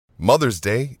Mother's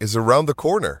Day is around the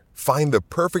corner. Find the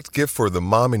perfect gift for the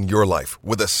mom in your life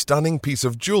with a stunning piece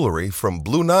of jewelry from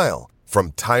Blue Nile.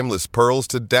 From timeless pearls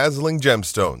to dazzling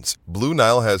gemstones, Blue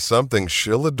Nile has something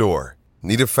she'll adore.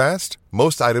 Need it fast?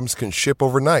 Most items can ship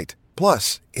overnight.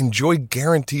 Plus, enjoy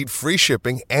guaranteed free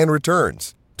shipping and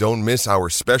returns. Don't miss our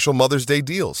special Mother's Day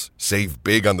deals. Save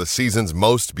big on the season's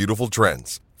most beautiful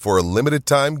trends. For a limited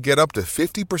time, get up to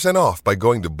 50% off by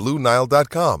going to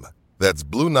BlueNile.com. That's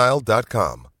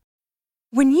BlueNile.com.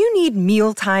 When you need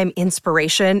mealtime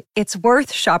inspiration, it's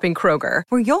worth shopping Kroger,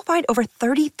 where you'll find over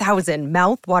 30,000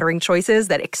 mouth-watering choices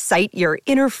that excite your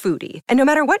inner foodie. And no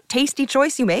matter what tasty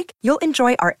choice you make, you'll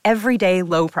enjoy our everyday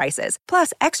low prices,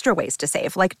 plus extra ways to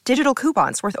save, like digital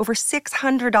coupons worth over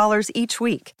 $600 each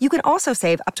week. You can also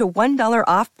save up to $1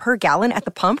 off per gallon at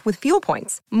the pump with fuel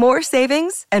points. More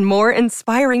savings and more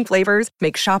inspiring flavors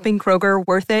make shopping Kroger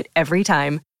worth it every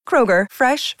time. Kroger,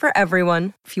 fresh for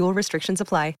everyone. Fuel restrictions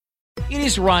apply. It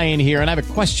is Ryan here, and I have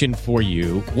a question for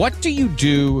you. What do you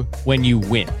do when you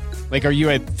win? Like, are you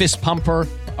a fist pumper,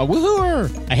 a woo-hooer,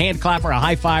 a hand clapper, a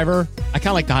high fiver? I kind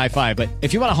of like the high five, but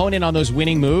if you want to hone in on those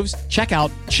winning moves, check out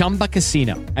Chumba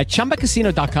Casino. At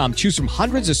ChumbaCasino.com, choose from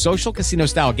hundreds of social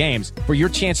casino-style games for your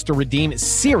chance to redeem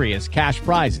serious cash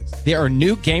prizes. There are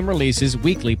new game releases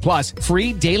weekly, plus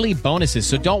free daily bonuses,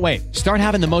 so don't wait. Start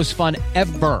having the most fun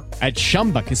ever at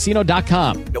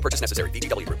ChumbaCasino.com. No purchase necessary.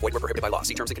 VGW. Void where prohibited by law.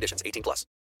 See terms and conditions. 18 plus.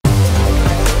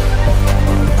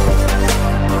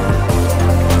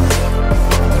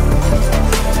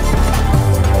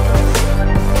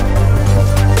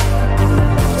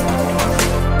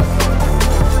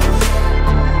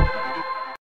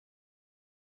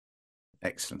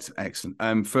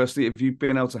 Excellent. Firstly, have you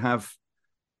been able to have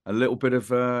a little bit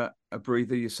of a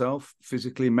breather yourself,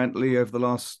 physically, mentally, over the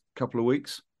last couple of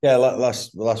weeks? Yeah,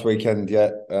 last weekend,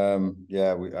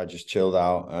 I just chilled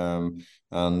out,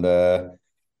 and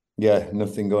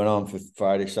nothing going on for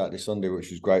Friday, Saturday, Sunday,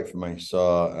 which was great for me.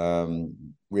 So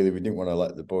really, we didn't want to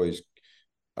let the boys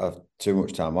have too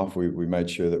much time off. We made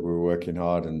sure that we were working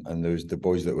hard, and there was the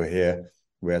boys that were here.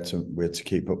 We had to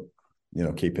keep up,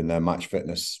 keeping their match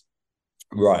fitness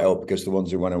right up, because the ones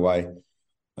who went away,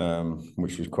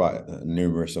 which was quite a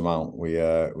numerous amount, we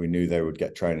knew they would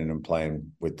get training and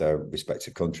playing with their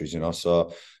respective countries,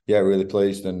 So yeah, really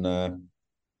pleased, and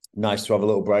nice to have a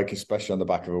little break, especially on the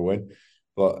back of a win.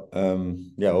 But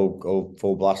all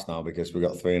full blast now, because we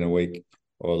got 3 in a week,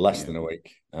 or less than a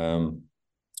week,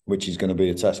 which is going to be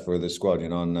a test for the squad,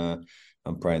 and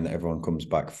I'm praying that everyone comes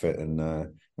back fit and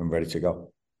ready to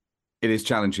go. It is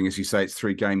challenging, as you say. It's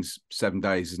 3 games, 7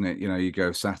 days, isn't it? You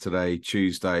go Saturday,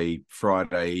 Tuesday,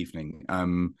 Friday evening.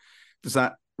 Does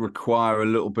that require a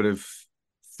little bit of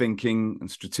thinking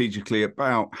and strategically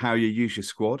about how you use your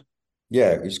squad?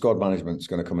 Yeah, your squad management is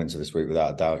going to come into this week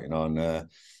without a doubt, and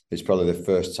it's probably the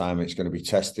first time it's going to be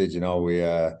tested. We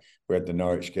had the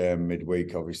Norwich game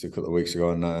midweek, obviously, a couple of weeks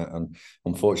ago, and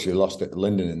unfortunately lost at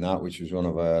Linden in that, which was one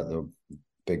of the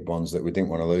big ones that we didn't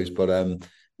want to lose. But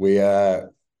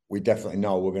we definitely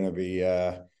know we're going to be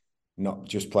not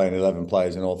just playing 11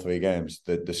 players in all 3 games.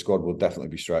 The squad will definitely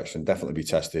be stretched and definitely be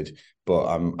tested. But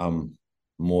I'm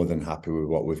more than happy with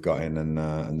what we've got in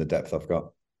and the depth I've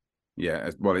got.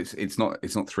 Yeah, well, it's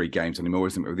not 3 games anymore,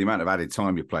 isn't it? With the amount of added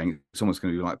time you're playing, it's almost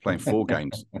going to be like playing 4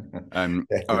 games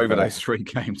over those 3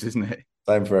 games, isn't it?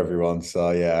 Same for everyone.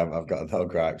 So yeah, I've got no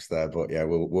gripes there, but yeah,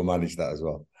 we'll manage that as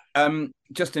well.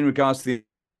 Just in regards to the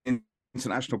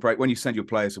international break, when you send your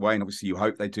players away, and obviously you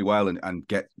hope they do well and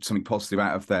get something positive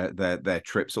out of their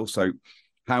trips, also,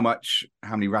 how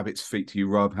many rabbits' feet do you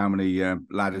rub? How many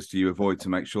ladders do you avoid to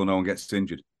make sure no one gets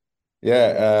injured?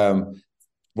 Yeah,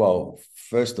 well,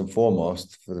 first and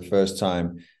foremost, for the first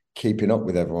time, keeping up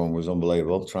with everyone was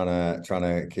unbelievable. Trying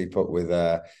to keep up with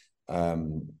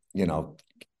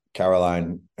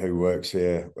Caroline, who works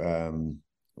here,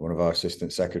 one of our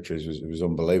assistant secretaries, was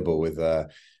unbelievable with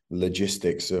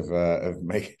logistics of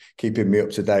keeping me up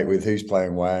to date with who's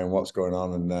playing where and what's going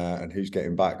on, and who's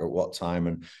getting back at what time,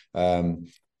 and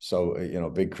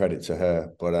so big credit to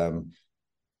her. But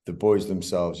the boys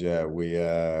themselves,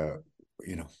 you're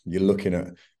looking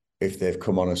at if they've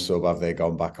come on as sub, have they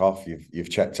gone back off? You've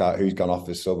checked out who's gone off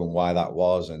as sub and why that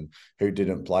was, and who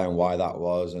didn't play and why that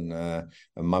was, and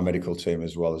my medical team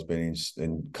as well has been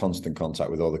in constant contact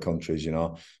with all the countries.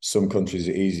 Some countries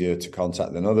are easier to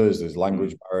contact than others. There's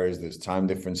language barriers, there's time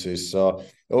differences, so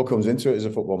it all comes into it as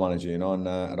a football manager, and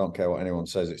I don't care what anyone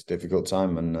says, it's a difficult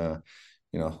time, and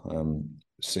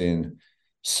seeing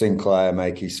Sinclair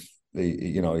make his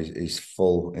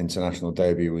full international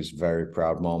debut was a very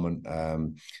proud moment.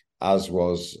 As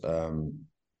was, Paul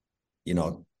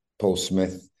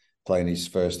Smith playing his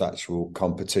first actual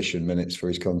competition minutes for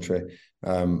his country.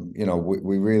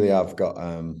 We really have got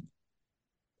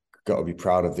to be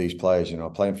proud of these players.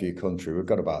 Playing for your country. We've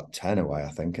got about 10 away, I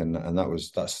think, and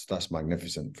that's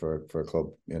magnificent for a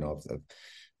club,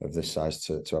 of this size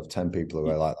to have 10 people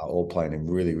away like that, all playing in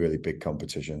really, really big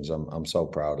competitions. I'm so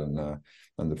proud, and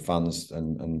the fans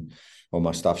and all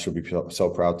my staff should be so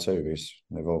proud too, because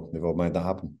they've all made that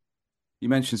happen. You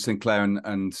mentioned Sinclair,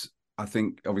 and I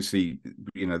think obviously,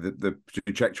 the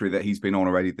trajectory that he's been on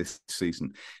already this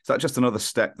season. Is that just another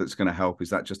step that's going to help? Is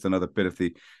that just another bit of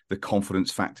the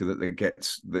confidence factor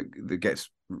that gets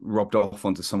robbed off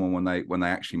onto someone when they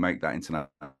actually make that international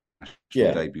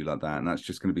debut like that? And that's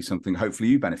just going to be something hopefully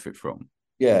you benefit from.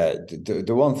 Yeah,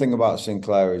 the one thing about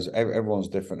Sinclair is everyone's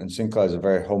different, and Sinclair's a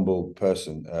very humble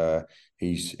person.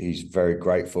 He's very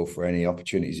grateful for any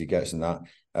opportunities he gets in that.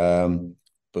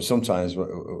 But sometimes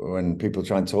when people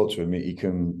try and talk to him, he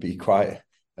can be quite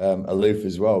aloof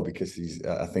as well, because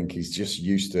I think he's just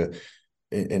used to,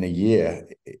 in a year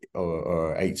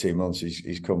or 18 months,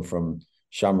 he's come from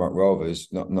Shamrock Rovers,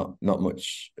 not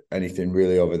much anything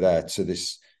really over there, to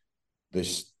this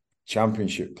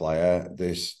championship player,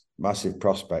 this massive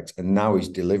prospect, and now he's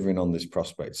delivering on this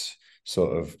prospect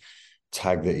sort of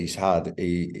tag that he's had.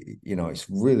 It's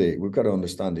really, we've got to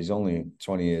understand he's only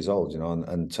 20 years old,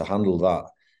 and to handle that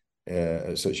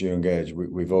at such a young age,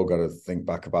 we've all got to think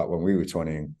back about when we were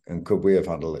 20 and could we have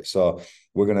handled it. So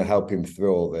we're going to help him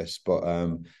through all this, but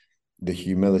the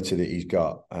humility that he's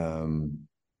got,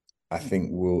 I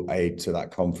think will aid to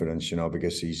that confidence,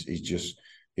 because he's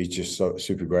just so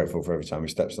super grateful for every time he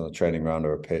steps on a training ground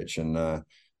or a pitch, and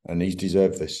he's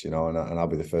deserved this, and I'll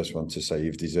be the first one to say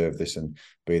you've deserved this, and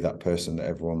be that person that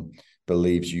everyone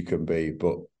believes you can be,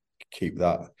 but keep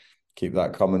that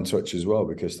common touch as well,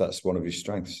 because that's one of his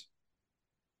strengths.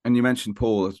 And you mentioned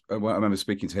Paul. I remember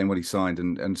speaking to him when he signed,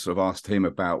 and sort of asked him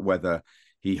about whether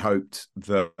he hoped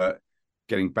that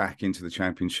getting back into the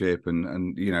Championship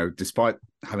and despite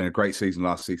having a great season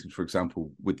last season, for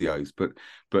example, with the O's, but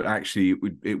actually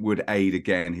it would aid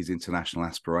again his international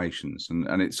aspirations,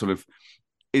 and it sort of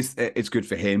it's good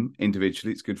for him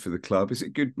individually. It's good for the club. Is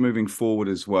it good moving forward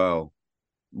as well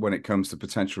when it comes to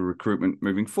potential recruitment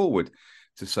moving forward,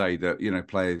 to say that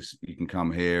players, you can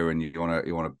come here and you want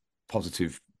a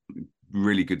positive,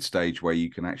 really good stage where you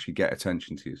can actually get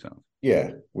attention to yourself?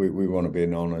 Yeah, we want to be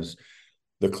known as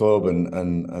the club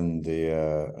and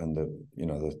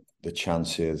the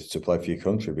chance here to play for your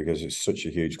country, because it's such a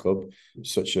huge club,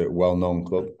 such a well-known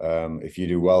club. If you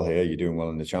do well here, you're doing well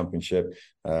in the Championship,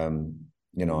 and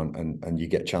you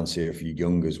get chance here if you're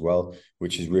young as well,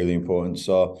 which is really important.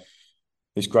 So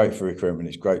it's great for recruitment.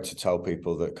 It's great to tell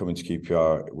people that coming to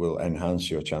QPR will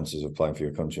enhance your chances of playing for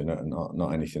your country,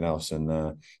 not anything else. And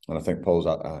I think Paul's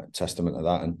a testament to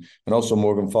that, and also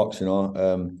Morgan Fox.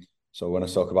 So when I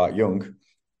talk about young,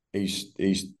 he's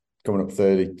coming up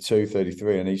 32,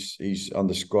 33, and he's on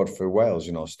the squad for Wales.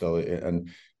 Still, and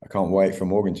I can't wait for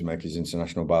Morgan to make his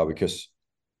international bow, because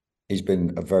he's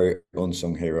been a very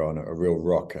unsung hero and a real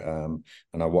rock. And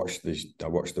I watched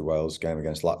the Wales game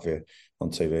against Latvia on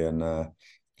TV, and I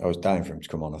was dying for him to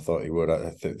come on. I thought he would.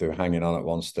 They were hanging on at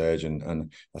one stage,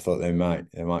 and I thought they might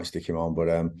stick him on.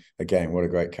 But again, what a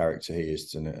great character he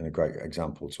is, and a great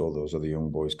example to all those other young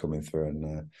boys coming through.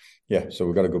 And so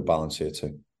we've got a good balance here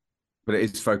too. But it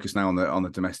is focused now on the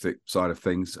domestic side of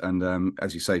things, and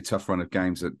as you say, tough run of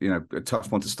games. That a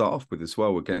tough one to start off with as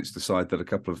well, against the side that a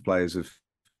couple of players have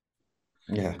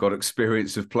got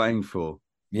experience of playing for.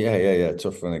 Yeah.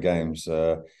 Tough run of games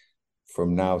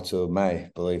from now till May,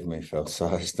 believe me, Phil. So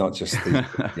it's not just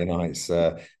it's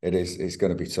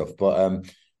going to be tough. But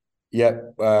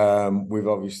we've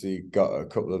obviously got a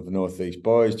couple of Northeast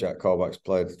boys. Jack Colback's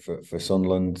played for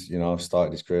Sunderland.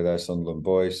 Started his career there, Sunderland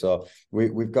boys. So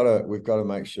we've got to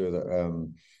make sure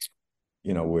that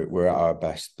we're at our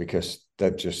best, because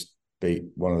they've just beat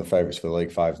one of the favourites for the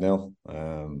league 5-0.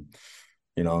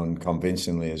 And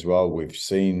convincingly as well. We've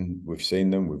seen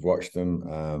them, we've watched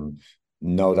them.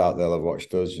 No doubt they'll have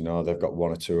watched us. They've got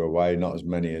one or two away, not as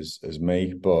many as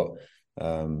me, but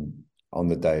on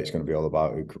the day it's going to be all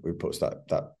about who puts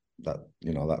that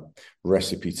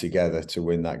recipe together to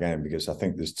win that game, because I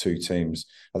think there's two teams.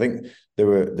 I think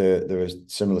they're a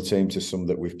similar team to some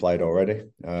that we've played already,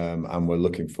 and we're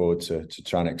looking forward to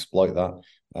trying to exploit that.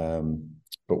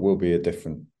 But we'll be a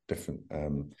different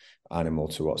animal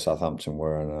to what Southampton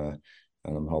were,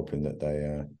 and I'm hoping that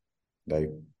they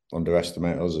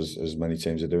underestimate us as many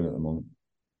teams are doing at the moment.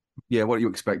 Yeah, what are you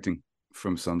expecting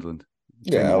from Sunderland?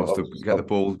 Yeah, wants to get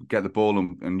the ball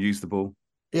and use the ball.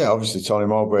 Yeah, obviously Tony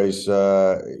Mowbray's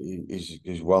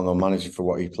he's a well-known manager for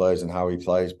what he plays and how he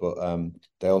plays, but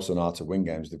they also know how to win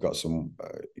games. They've got some,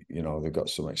 they've got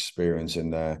some experience in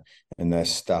their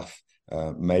staff.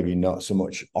 Maybe not so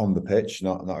much on the pitch,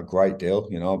 not a great deal,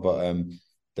 but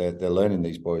they're learning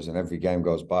these boys, and every game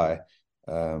goes by.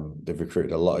 They've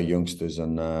recruited a lot of youngsters,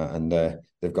 and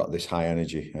they've got this high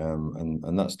energy,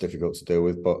 and that's difficult to deal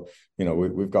with. But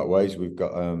we've got ways. We've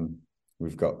got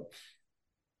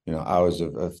hours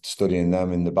of studying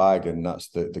them in the bag, and that's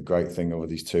the great thing over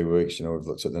these 2 weeks. We've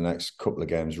looked at the next couple of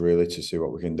games really to see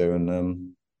what we can do,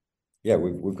 and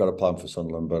we've got a plan for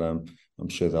Sunderland, but I'm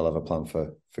sure they'll have a plan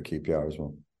for QPR as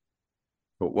well.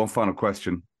 But one final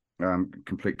question,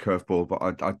 complete curveball,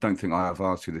 but I don't think I have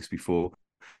asked you this before.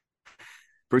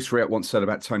 Bruce Rioch once said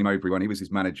about Tony Mowbray when he was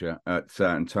his manager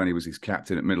and Tony was his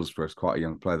captain at Middlesbrough, as quite a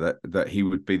young player, that he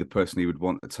would be the person he would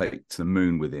want to take to the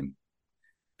moon with him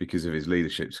because of his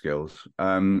leadership skills.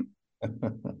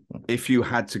 If you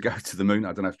had to go to the moon,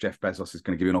 I don't know if Jeff Bezos is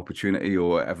going to give you an opportunity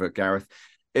or whatever, Gareth.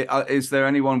 Is there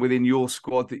anyone within your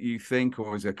squad that you think,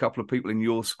 or is there a couple of people in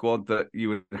your squad that you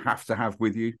would have to have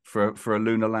with you for a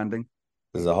lunar landing?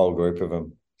 There's a whole group of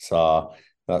them. So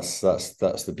that's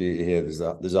the beauty here.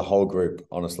 There's a whole group,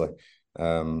 honestly,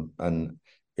 and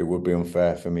it would be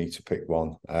unfair for me to pick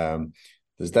one.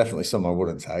 There's definitely some I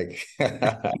wouldn't take.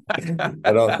 I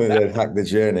don't think they'd hack the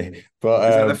journey. But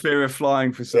is that the fear of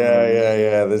flying for some?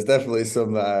 Yeah. There's definitely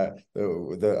some that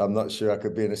I'm not sure I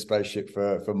could be in a spaceship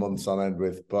for months on end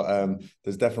with. But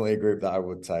there's definitely a group that I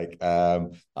would take. I'm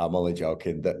only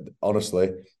joking. That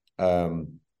honestly,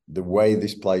 the way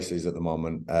this place is at the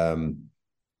moment,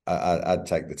 I'd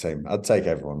take the team. I'd take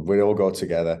everyone. We'd all go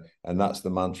together, and that's the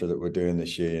mantra that we're doing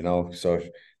this year. So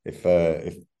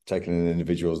if taking an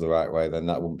individual the right way, then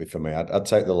that wouldn't be for me. I'd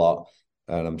take the lot,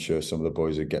 and I'm sure some of the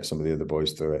boys would get some of the other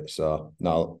boys through it. So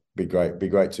no, be great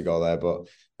to go there. But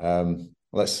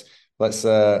let's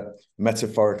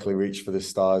metaphorically reach for the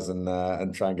stars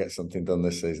and try and get something done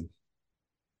this season.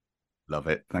 Love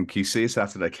it. Thank you. See you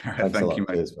Saturday, Gareth. Thanks Thank you,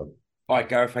 mate. Cheers, Hi,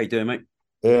 Gareth. How you doing, mate?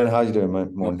 Ian, how you doing, mate?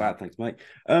 Not bad, thanks, mate.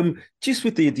 Just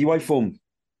with the away form,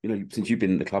 since you've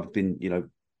been at the club, it's been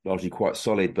largely quite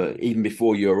solid. But even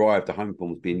before you arrived, the home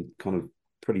form has been kind of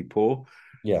pretty poor.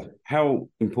 Yeah. How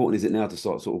important is it now to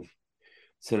start sort of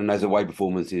selling those away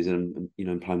performances and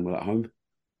playing well at home?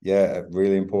 Yeah,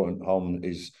 really important. Home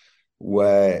is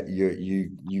where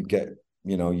you get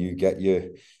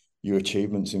your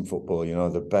achievements in football.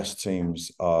 The best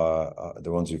teams are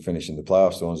the ones who finish in the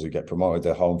playoffs, the ones who get promoted.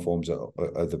 Their home forms are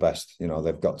the best.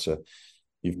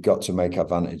 You've got to make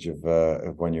advantage of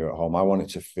when you're at home. I want it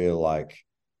to feel like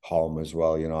home as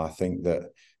well. I think that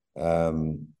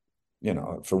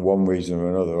for one reason or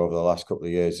another over the last couple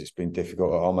of years, it's been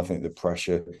difficult at home. I think the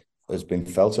pressure has been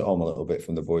felt at home a little bit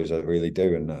from the boys. I really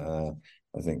do, and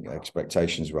I think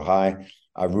expectations were high.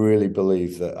 I really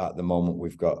believe that at the moment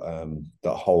we've got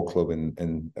that whole club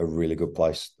in a really good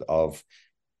place of,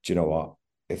 do you know what?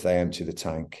 If they empty the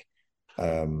tank,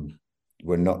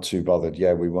 we're not too bothered.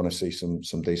 Yeah, we want to see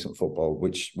some decent football,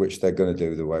 which they're going to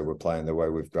do the way we're playing, the way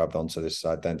we've grabbed onto this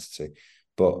identity.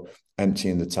 But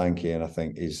emptying the tank in, I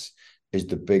think, is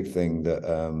the big thing that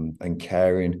and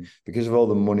caring, because of all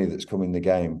the money that's come in the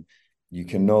game, you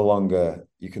can no longer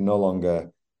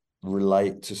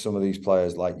relate to some of these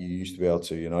players like you used to be able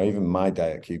to. Even my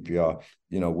day at QPR,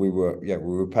 we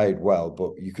were paid well,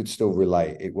 but you could still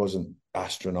relate. It wasn't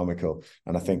astronomical,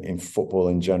 and I think in football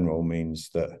in general means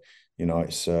that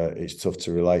it's tough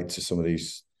to relate to some of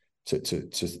these, to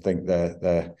think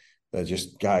they're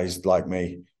just guys like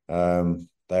me.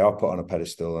 They are put on a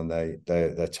pedestal and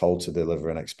they're told to deliver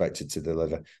and expected to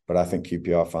deliver. But I think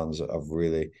QPR fans have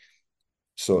really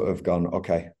sort of gone,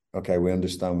 okay, we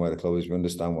understand where the club is, we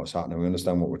understand what's happening, we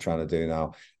understand what we're trying to do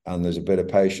now, and there's a bit of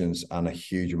patience and a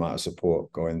huge amount of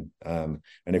support going. And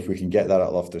if we can get that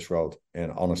at Loftus Road,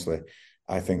 and honestly,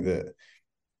 I think that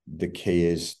the key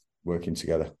is working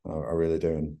together. I really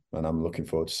do, and I'm looking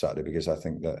forward to Saturday, because I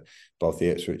think that both the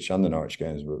Ipswich and the Norwich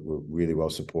games were really well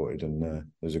supported, and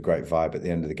there's a great vibe at the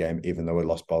end of the game, even though we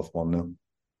lost both 1-0.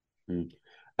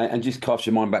 And just cast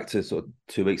your mind back to sort of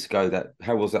 2 weeks ago.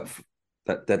 How was that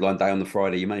deadline day on the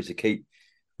Friday? You managed to keep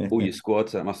all your squad,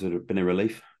 so that must have been a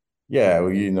relief. Yeah,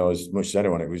 well, as much as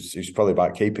anyone, it was probably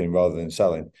about keeping rather than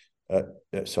selling.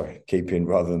 Keeping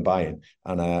rather than buying,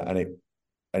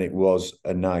 and it was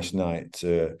a nice night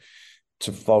to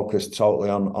focus totally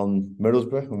on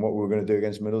Middlesbrough and what we were going to do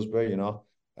against Middlesbrough.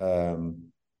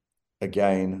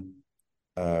 Again,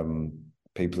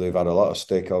 people who've had a lot of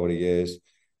stick over the years,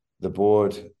 the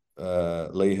board,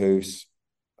 Lee Hoos,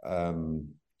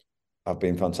 have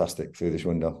been fantastic through this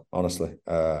window, honestly.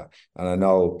 And I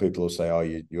know people will say, "Oh,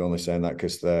 you're only saying that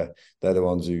because they're the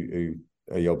ones who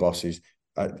are your bosses."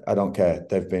 I don't care.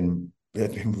 They've been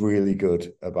really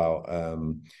good about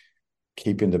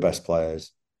keeping the best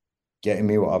players, getting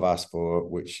me what I've asked for,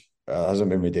 which hasn't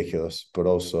been ridiculous, but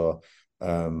also,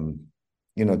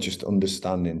 just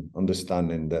understanding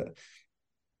that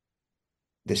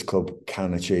this club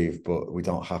can achieve, but we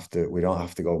don't have to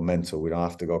go mental. We don't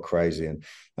have to go crazy. And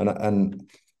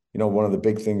one of the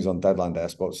big things on deadline day, I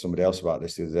spoke to somebody else about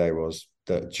this the other day, was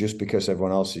that just because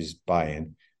everyone else is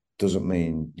buying doesn't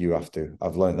mean you have to.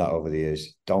 I've learned that over the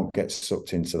years. Don't get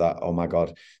sucked into that. Oh my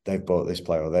God, they've bought this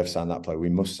player or they've signed that player. We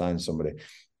must sign somebody.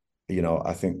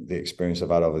 I think the experience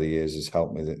I've had over the years has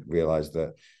helped me realize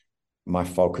that my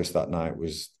focus that night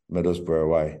was Middlesbrough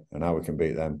away and how we can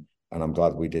beat them. And I'm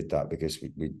glad we did that, because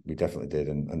we definitely did.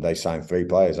 And they signed 3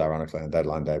 players, ironically, on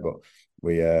deadline day, but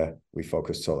we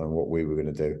focused totally on what we were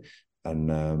going to do.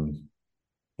 And I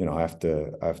have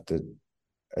to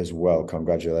as well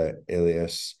congratulate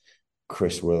Ilias,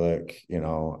 Chris Willock,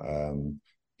 Sam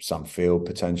Field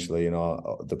potentially,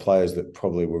 the players that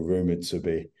probably were rumoured to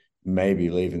be maybe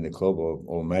leaving the club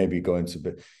or maybe going to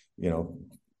be,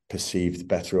 perceived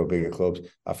better or bigger clubs.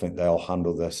 I think they all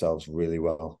handled themselves really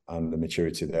well, and the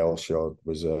maturity they all showed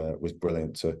was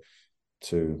brilliant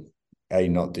to A,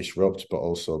 not disrupt, but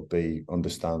also B,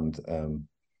 understand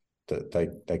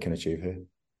that they can achieve here.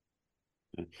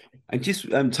 And just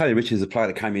Taylor Richards, a player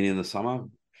that came in the summer,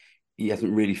 he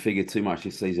hasn't really figured too much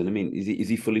this season. I mean, is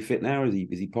he fully fit now? Is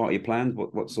he part of your plans?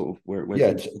 What sort of where?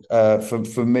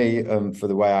 For me, for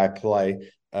the way I play,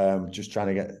 just trying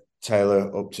to get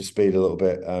Taylor up to speed a little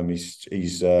bit.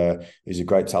 He's a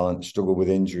great talent. Struggled with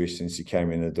injury since he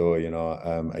came in the door.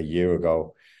 A year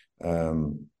ago, I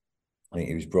think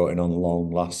he was brought in on loan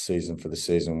last season for the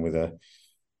season with a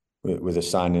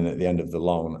signing at the end of the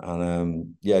loan,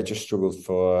 and just struggled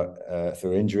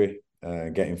through injury,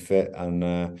 getting fit.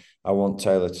 And I want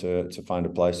Taylor to find a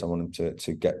place. I want him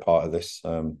to get part of this,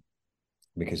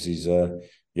 because he's a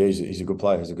good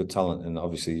player. He's a good talent, and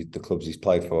obviously the clubs he's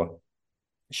played for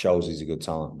shows he's a good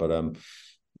talent. But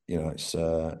it's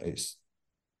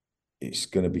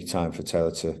going to be time for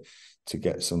Taylor to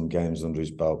get some games under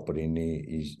his belt. But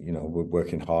he's we're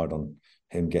working hard on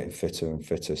him getting fitter and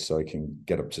fitter so he can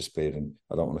get up to speed. And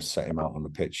I don't want to set him out on the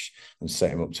pitch and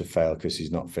set him up to fail because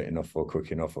he's not fit enough or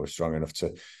quick enough or strong enough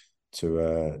to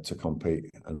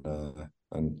compete.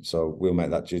 And so we'll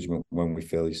make that judgment when we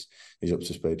feel he's up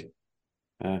to speed.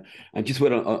 And just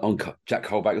went on Jack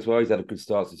Colback as well. He's had a good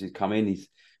start since he's come in. He's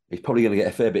probably going to get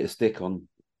a fair bit of stick on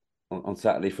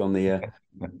Saturday from the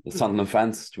Sunderland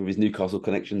fans with his Newcastle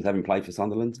connections, having played for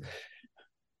Sunderland.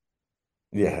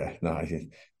 Yeah, no,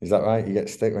 is that right? You get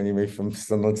stick when you move from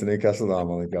Sunderland to Newcastle? No,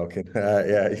 I'm only joking.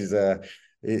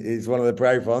 He's one of the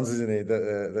brave ones, isn't he,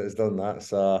 that has done that.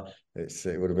 So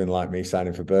it would have been like me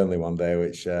signing for Burnley one day,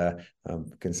 which I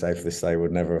can safely say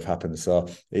would never have happened. So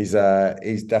he's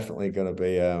definitely going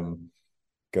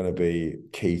to be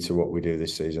key to what we do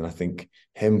this season. I think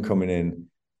him coming in,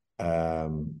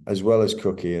 as well as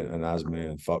Cookie and Asmi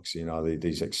and Foxy,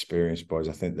 these experienced boys,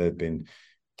 I think they've been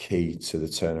key to the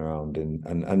turnaround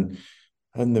and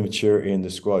the maturity in the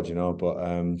squad. But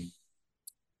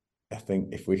I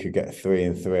think if we could get 3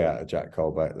 and 3 out of Jack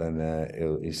Colback, then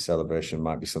his celebration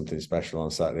might be something special on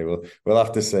Saturday. We'll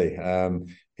have to see.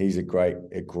 He's a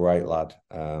great lad,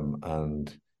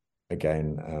 and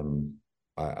again,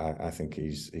 I think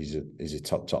he's a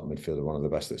top midfielder, one of the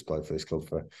best that's played for this club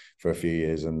for a few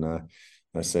years. And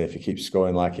let's say if he keeps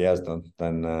scoring like he has done,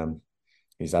 then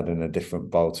he's adding a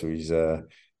different bow to his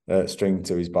string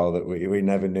to his bow that we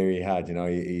never knew he had.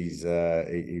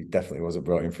 He definitely wasn't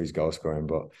brought in for his goal scoring.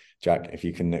 But Jack, if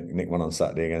you can nick one on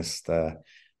Saturday against the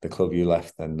club you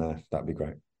left, then that'd be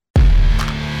great.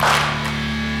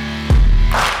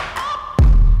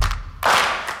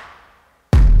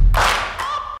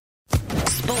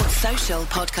 Sports Social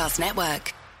Podcast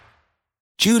Network.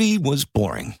 Judy was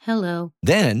boring. Hello.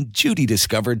 Then Judy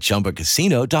discovered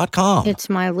ChumbaCasino.com. It's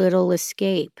my little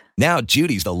escape. Now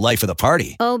Judy's the life of the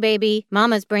party. Oh, baby,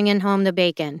 mama's bringing home the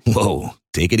bacon. Whoa,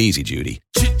 take it easy, Judy.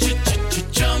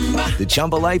 The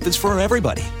Chumba life is for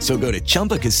everybody. So go to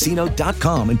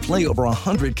ChumbaCasino.com and play over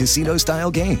 100 casino-style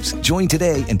games. Join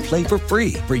today and play for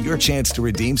free for your chance to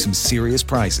redeem some serious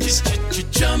prizes.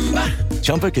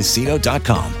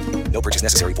 ChumbaCasino.com. No purchase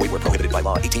necessary. Void where prohibited by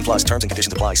law. 18+ terms and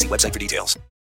conditions apply. See website for details.